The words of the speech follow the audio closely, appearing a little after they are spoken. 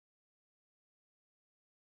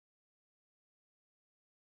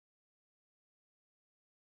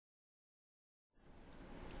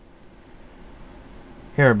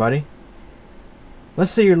Hey everybody,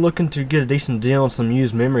 let's say you're looking to get a decent deal on some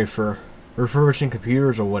used memory for refurbishing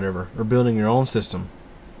computers or whatever, or building your own system.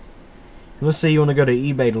 And let's say you want to go to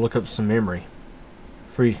eBay to look up some memory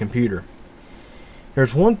for your computer.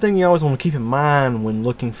 There's one thing you always want to keep in mind when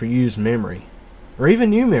looking for used memory, or even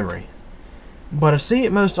new memory, but I see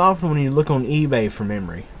it most often when you look on eBay for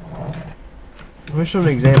memory. Let me show you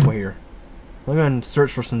an example here. I'm going to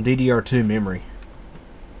search for some DDR2 memory.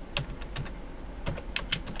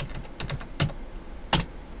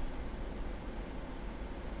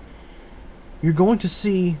 You're going to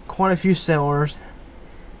see quite a few sellers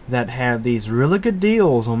that have these really good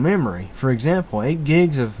deals on memory. For example, 8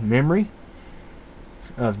 gigs of memory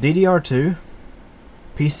of DDR2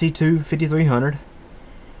 PC2 5300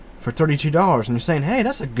 for $32, and you're saying, hey,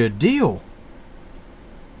 that's a good deal.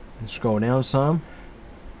 And scroll down some.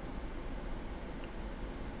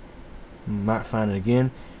 Might find it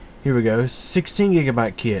again. Here we go. 16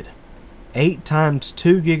 gigabyte kit, 8 times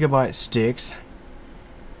 2 gigabyte sticks,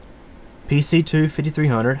 PC2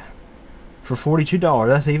 5300 for $42.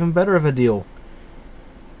 That's even better of a deal.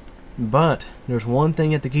 But there's one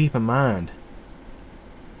thing you have to keep in mind.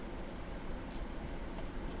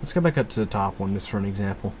 Let's go back up to the top one just for an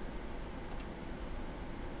example.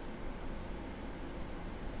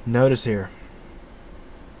 Notice here.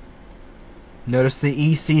 Notice the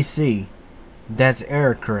ECC. That's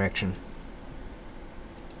error correction.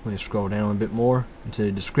 Let me scroll down a bit more into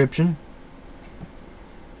the description,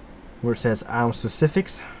 where it says item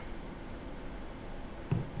specifics.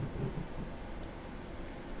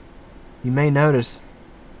 You may notice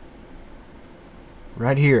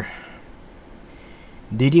right here,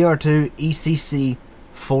 DDR2 ECC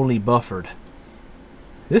fully buffered.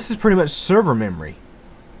 This is pretty much server memory.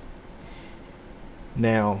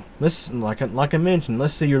 Now, like I mentioned,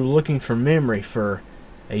 let's say you're looking for memory for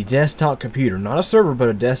a desktop computer, not a server, but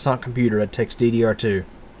a desktop computer that takes DDR2.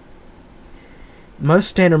 Most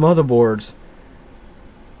standard motherboards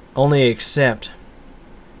only accept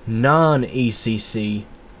non-ECC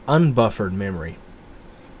unbuffered memory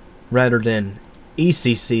rather than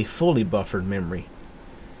ECC fully buffered memory.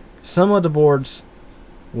 Some motherboards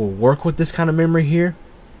will work with this kind of memory here,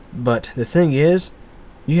 but the thing is,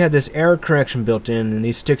 you have this error correction built in and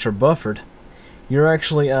these sticks are buffered. You're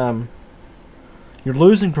actually you're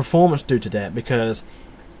losing performance due to that, because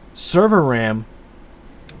server RAM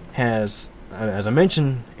has, as I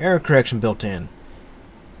mentioned, error correction built in.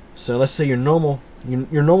 So let's say your normal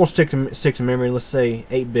stick of memory, let's say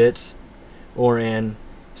 8 bits, or in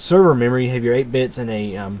server memory you have your 8 bits and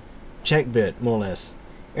a check bit, more or less.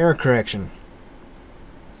 Error correction.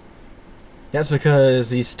 That's because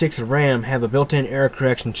these sticks of RAM have a built-in error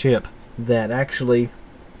correction chip that actually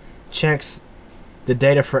checks the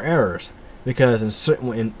data for errors. Because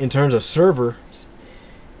in terms of servers,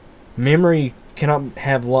 memory cannot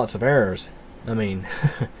have lots of errors. I mean,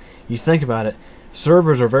 you think about it,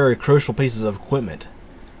 servers are very crucial pieces of equipment,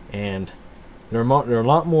 and they're a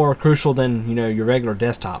lot more crucial than, you know, your regular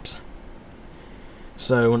desktops.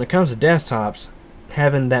 So when it comes to desktops,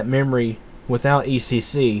 having that memory without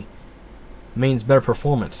ECC means better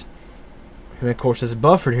performance. And of course, this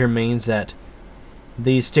buffered here means that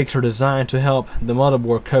these sticks are designed to help the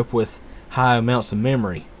motherboard cope with high amounts of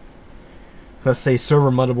memory. Let's say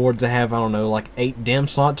server motherboards that have, I don't know, like 8 DIMM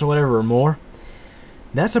slots or whatever or more.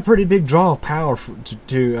 That's a pretty big draw of power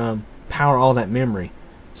to power all that memory.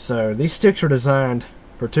 So these sticks are designed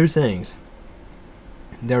for two things.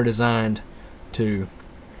 They're designed to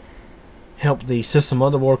help the system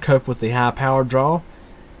motherboard cope with the high power draw,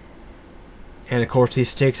 and of course these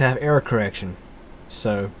sticks have error correction.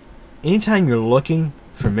 So anytime you're looking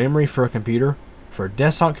for memory for a computer, for a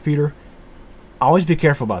desktop computer, always be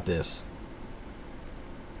careful about this.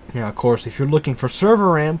 Now of course, if you're looking for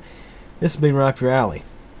server RAM, this will be right up your alley.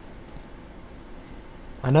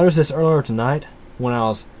 I noticed this earlier tonight when I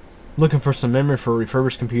was looking for some memory for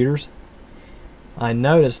refurbished computers. I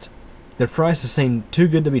noticed the prices seemed too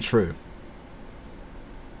good to be true.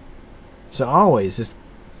 So always just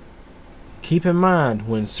keep in mind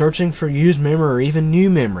when searching for used memory or even new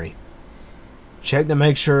memory, check to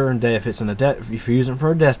make sure that if if you're using it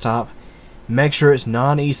for a desktop, make sure it's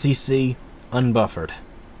non-ECC unbuffered.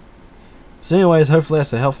 So anyways, hopefully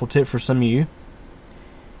that's a helpful tip for some of you.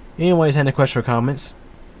 Anyways, any questions or comments,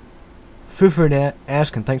 feel free to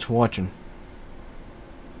ask, and thanks for watching.